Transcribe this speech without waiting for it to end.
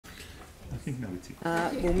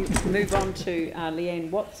We'll move on to Leeann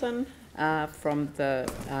Watson from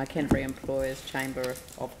the Canterbury Employers Chamber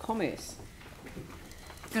of Commerce.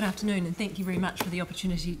 Good afternoon, and thank you very much for the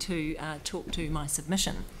opportunity to talk to my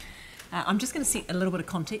submission. I'm just going to set a little bit of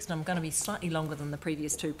context, and I'm going to be slightly longer than the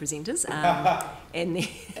previous two presenters, and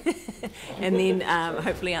then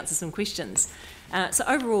hopefully answer some questions. So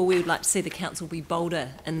overall, we would like to see the council be bolder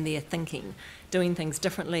in their thinking, doing things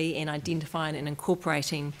differently and identifying and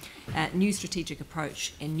incorporating new strategic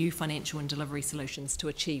approach and new financial and delivery solutions to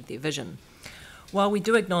achieve their vision. While we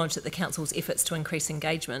do acknowledge that the council's efforts to increase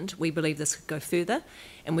engagement, we believe this could go further,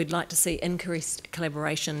 and we'd like to see increased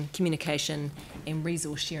collaboration, communication and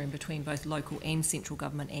resource sharing between both local and central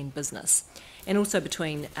government and business, and also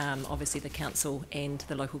between obviously the council and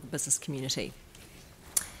the local business community.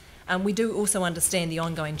 We do also understand the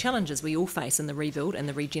ongoing challenges we all face in the rebuild and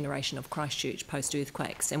the regeneration of Christchurch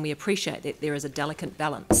post-earthquakes, and we appreciate that there is a delicate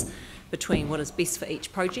balance between what is best for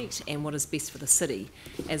each project and what is best for the city,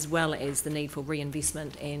 as well as the need for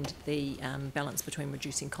reinvestment and the balance between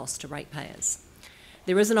reducing costs to ratepayers.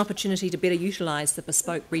 There is an opportunity to better utilise the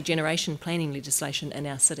bespoke regeneration planning legislation in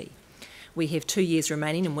our city. We have 2 years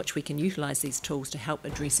remaining in which we can utilise these tools to help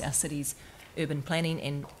address our city's urban planning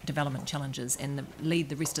and development challenges and lead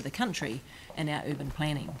the rest of the country in our urban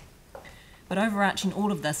planning. But overarching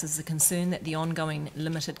all of this is the concern that the ongoing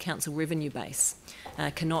limited council revenue base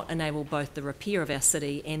cannot enable both the repair of our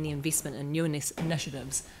city and the investment in new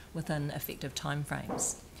initiatives within effective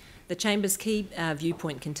timeframes. The Chamber's key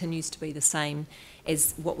viewpoint continues to be the same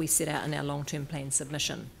as what we set out in our long-term plan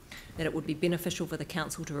submission, that it would be beneficial for the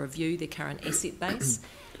council to review their current asset base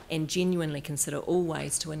and genuinely consider all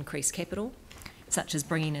ways to increase capital, such as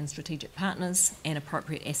bringing in strategic partners and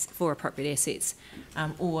appropriate assets,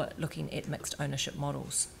 or looking at mixed ownership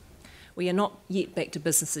models. We are not yet back to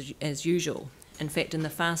business as usual. In fact, in the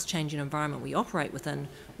fast-changing environment we operate within,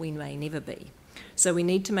 we may never be. So we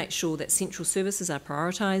need to make sure that central services are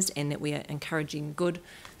prioritised and that we are encouraging good,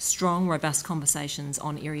 strong, robust conversations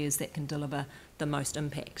on areas that can deliver the most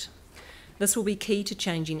impact. This will be key to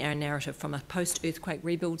changing our narrative from a post-earthquake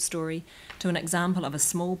rebuild story to an example of a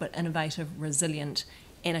small but innovative, resilient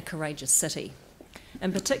and a courageous city.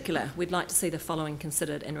 In particular, we'd like to see the following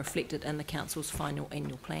considered and reflected in the Council's final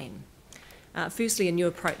annual plan. Firstly, a new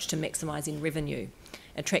approach to maximising revenue,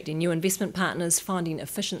 attracting new investment partners, finding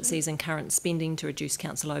efficiencies in current spending to reduce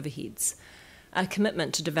council overheads. A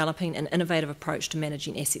commitment to developing an innovative approach to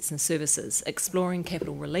managing assets and services, exploring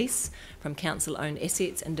capital release from council-owned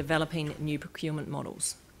assets and developing new procurement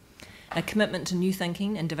models. A commitment to new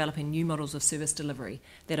thinking and developing new models of service delivery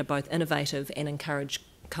that are both innovative and encourage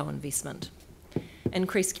co-investment.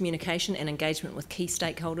 Increased communication and engagement with key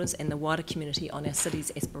stakeholders and the wider community on our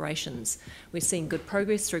city's aspirations. We're seeing good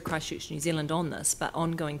progress through Christchurch New Zealand on this, but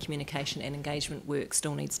ongoing communication and engagement work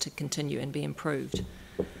still needs to continue and be improved.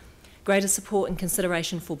 Greater support and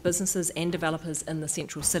consideration for businesses and developers in the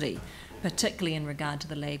central city, particularly in regard to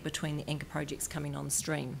the lag between the anchor projects coming on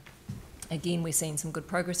stream. Again, we're seeing some good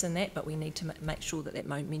progress in that, but we need to make sure that that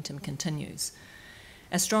momentum continues.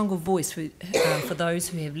 A stronger voice for those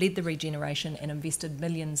who have led the regeneration and invested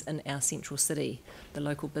millions in our central city, the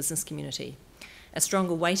local business community. A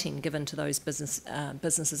stronger weighting given to those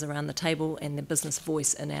businesses around the table and the business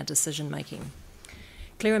voice in our decision making.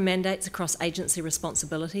 Clearer mandates across agency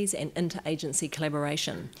responsibilities and inter-agency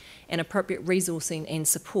collaboration, and appropriate resourcing and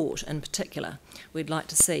support in particular. We'd like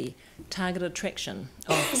to see targeted attraction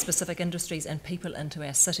of specific industries and people into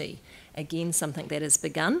our city. Again, something that has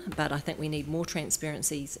begun, but I think we need more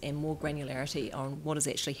transparencies and more granularity on what is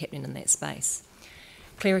actually happening in that space.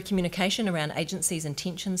 Clearer communication around agencies'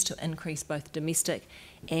 intentions to increase both domestic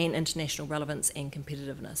and international relevance and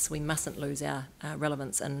competitiveness. We mustn't lose our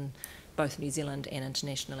relevance in both New Zealand and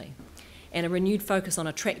internationally. And a renewed focus on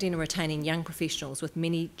attracting and retaining young professionals, with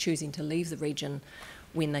many choosing to leave the region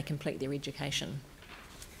when they complete their education.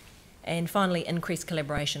 And finally, increased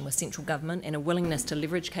collaboration with central government and a willingness to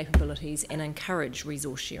leverage capabilities and encourage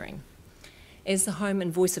resource sharing. As the home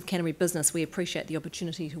and voice of Canterbury business, we appreciate the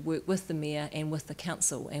opportunity to work with the Mayor and with the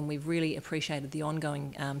Council, and we've really appreciated the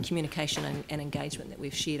ongoing communication and engagement that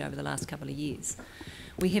we've shared over the last couple of years.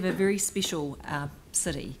 We have a very special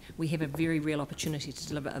city. We have a very real opportunity to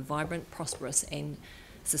deliver a vibrant, prosperous and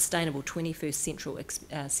sustainable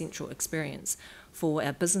 21st central experience for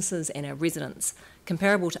our businesses and our residents,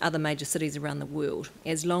 comparable to other major cities around the world,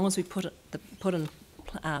 as long as we put in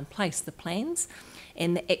place the plans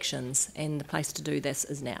and the actions, and the place to do this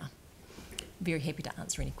is now. very happy to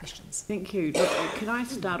answer any questions. Thank you. Look, can I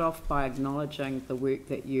start off by acknowledging the work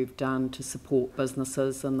that you've done to support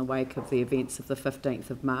businesses in the wake of the events of the 15th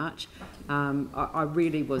of March. I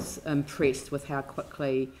really was impressed with how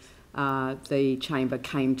quickly the Chamber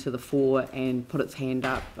came to the fore and put its hand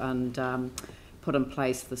up and put in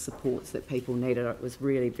place the supports that people needed. It was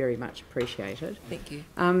really very much appreciated. Thank you.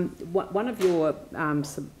 One of your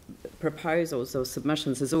proposals or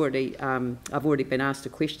submissions is already, I've already been asked a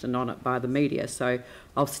question on it by the media, so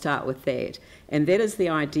I'll start with that. And that is the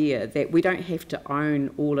idea that we don't have to own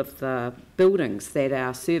all of the buildings that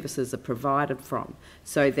our services are provided from,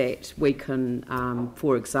 so that we can,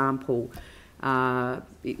 for example,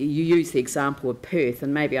 you use the example of Perth,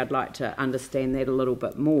 and maybe I'd like to understand that a little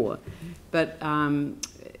bit more. But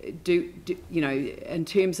do you know, in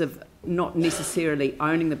terms of not necessarily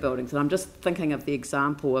owning the buildings, and I'm just thinking of the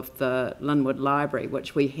example of the Linwood Library,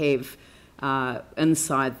 which we have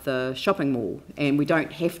inside the shopping mall, and we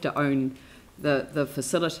don't have to own the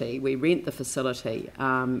facility, we rent the facility,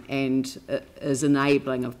 and it is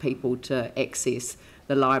enabling of people to access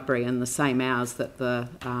the library in the same hours that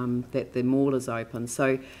the mall is open.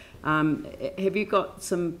 So have you got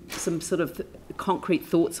some sort of concrete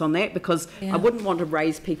thoughts on that? Because I wouldn't want to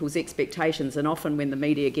raise people's expectations, and often when the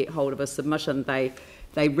media get hold of a submission, they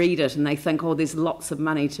read it and they think, oh, there's lots of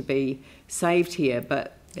money to be saved here,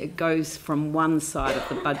 but it goes from one side of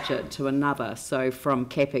the budget to another, so from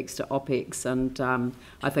capex to opex, and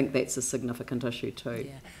I think that's a significant issue too.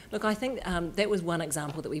 Yeah. Look, I think that was one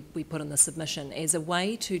example that we put in the submission as a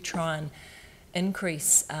way to try and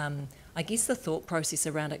increase, I guess, the thought process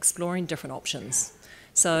around exploring different options.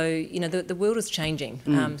 So, you know, the world is changing,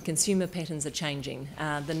 consumer patterns are changing,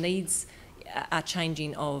 the needs are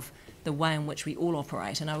changing of the way in which we all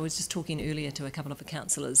operate. And I was just talking earlier to a couple of the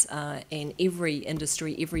councillors, and every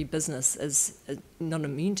industry, every business is not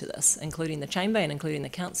immune to this, including the Chamber and including the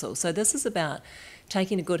council. So this is about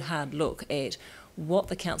taking a good hard look at what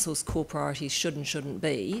the council's core priorities should and shouldn't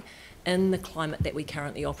be in the climate that we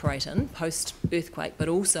currently operate in, post-earthquake, but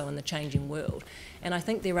also in the changing world. And I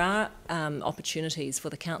think there are opportunities for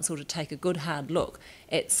the council to take a good hard look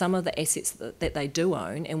at some of the assets that they do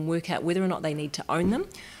own and work out whether or not they need to own them,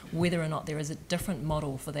 whether or not there is a different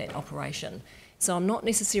model for that operation. So I'm not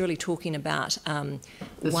necessarily talking about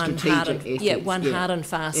one hard and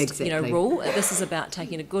fast rule. This is about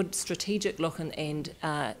taking a good strategic look and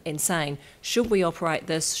saying, should we operate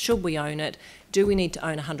this? Should we own it? Do we need to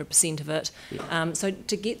own 100% of it? So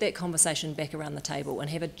to get that conversation back around the table and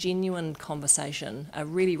have a genuine conversation, a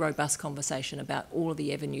really robust conversation about all of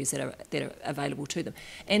the avenues that are available to them.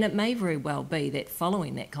 And it may very well be that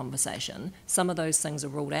following that conversation, some of those things are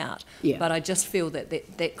ruled out. Yeah. But I just feel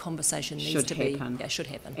that conversation needs to be... Yeah, should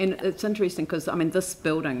happen. And it's interesting because, I mean, this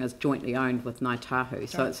building is jointly owned with Ngāi Tahu,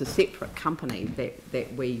 so it's a separate company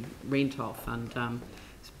that we rent off, and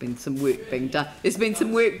been some work being done. There's been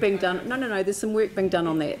some work being done. No. There's some work being done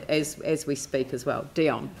on that as we speak as well.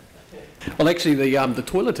 Dion. Well, actually, the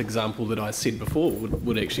toilet example that I said before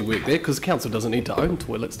would actually work there, because council doesn't need to own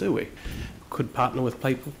toilets, do we? Could partner with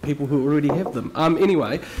people who already have them.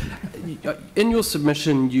 Anyway, in your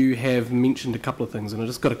submission, you have mentioned a couple of things, and I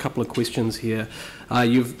just got a couple of questions here.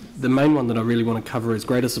 The main one that I really want to cover is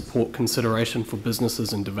greater support consideration for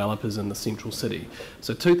businesses and developers in the central city.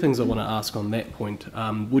 So two things I want to ask on that point.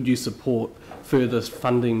 Would you support further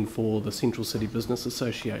funding for the Central City Business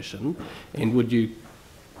Association, and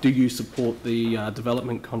do you support the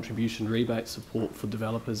development contribution rebate support for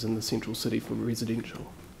developers in the central city for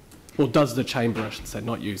residential? Or does the Chamber, I should say,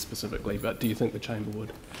 not you specifically, but do you think the Chamber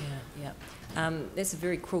would? Yeah. That's a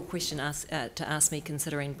very cruel question to ask me,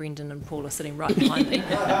 considering Brendan and Paul are sitting right behind me.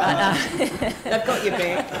 They've got your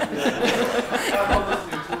back.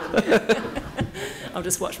 I'll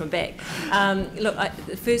just watch my back. Look,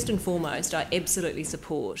 first and foremost, I absolutely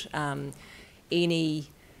support any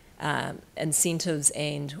incentives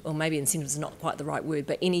or maybe incentives is not quite the right word,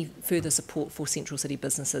 but any further support for central city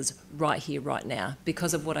businesses right here, right now,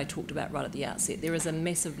 because of what I talked about right at the outset. There is a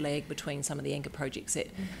massive lag between some of the anchor projects that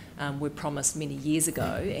were promised many years ago,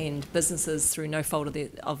 and businesses, through no fault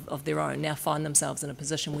of their own, now find themselves in a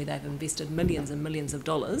position where they've invested millions and millions of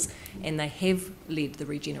dollars, and they have led the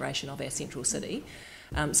regeneration of our central city.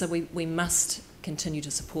 So we must continue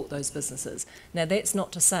to support those businesses. Now, that's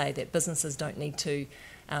not to say that businesses don't need to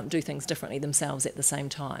do things differently themselves at the same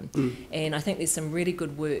time. And I think there's some really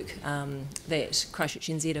good work that Christchurch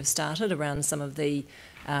NZ have started around some of the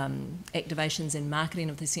activations and marketing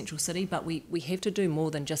of the central city, but we have to do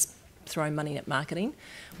more than just throw money at marketing.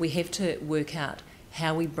 We have to work out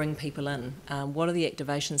how we bring people in, what are the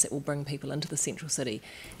activations that will bring people into the central city.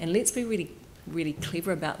 And let's be really really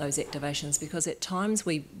clever about those activations, because at times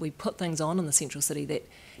we put things on in the central city that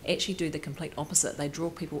actually do the complete opposite. They draw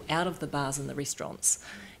people out of the bars and the restaurants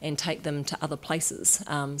and take them to other places,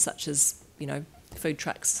 such as, you know, food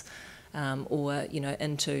trucks, or, you know,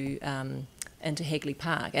 into Hagley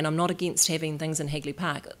Park. And I'm not against having things in Hagley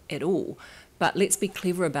Park at all, but let's be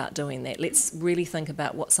clever about doing that. Let's really think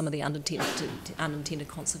about what some of the unintended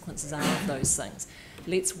consequences are of those things.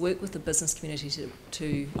 Let's work with the business community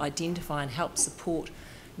to identify and help support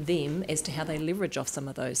them as to how they leverage off some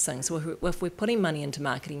of those things. So if we're putting money into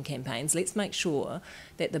marketing campaigns, let's make sure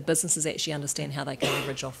that the businesses actually understand how they can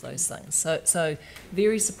leverage off those things. So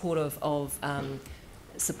very supportive of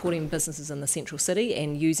supporting businesses in the Central City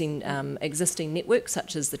and using existing networks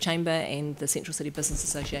such as the Chamber and the Central City Business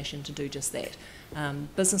Association to do just that.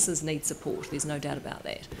 Businesses need support, there's no doubt about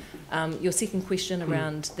that. Your second question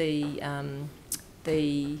around the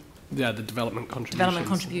development contribution. Development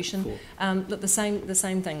contribution. Look, the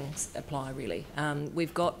same things apply really.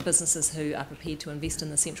 We've got businesses who are prepared to invest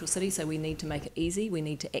in the Central City, so we need to make it easy. We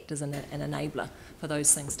need to act as an enabler for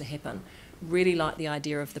those things to happen. Really like the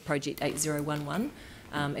idea of the Project 8011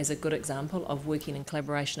 as a good example of working in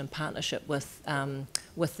collaboration and partnership with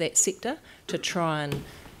that sector to try and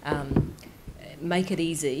make it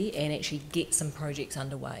easy and actually get some projects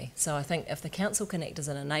underway. So I think if the council can act as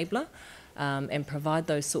an enabler and provide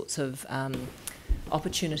those sorts of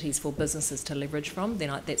opportunities for businesses to leverage from, then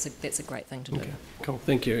that's a great thing to do. Okay, cool,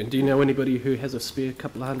 thank you. And do you know anybody who has a spare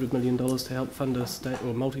couple of $100 million to help fund a state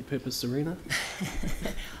or multi-purpose arena?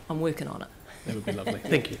 I'm working on it. That would be lovely.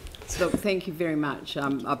 Thank you. Look, thank you very much. I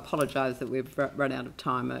apologise that we've run out of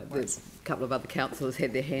time. There's a couple of other councillors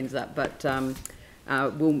had their hands up, but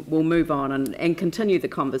we'll move on and continue the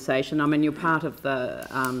conversation. I mean, you're part of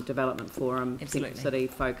the Development Forum, Central City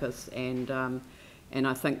Focus, and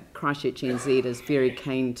I think Christchurch NZ is very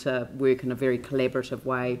keen to work in a very collaborative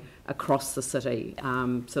way across the city,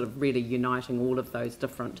 sort of really uniting all of those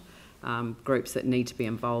different groups that need to be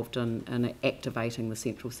involved in activating the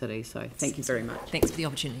Central City. So thank you very much. Thanks for the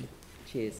opportunity. Cheers.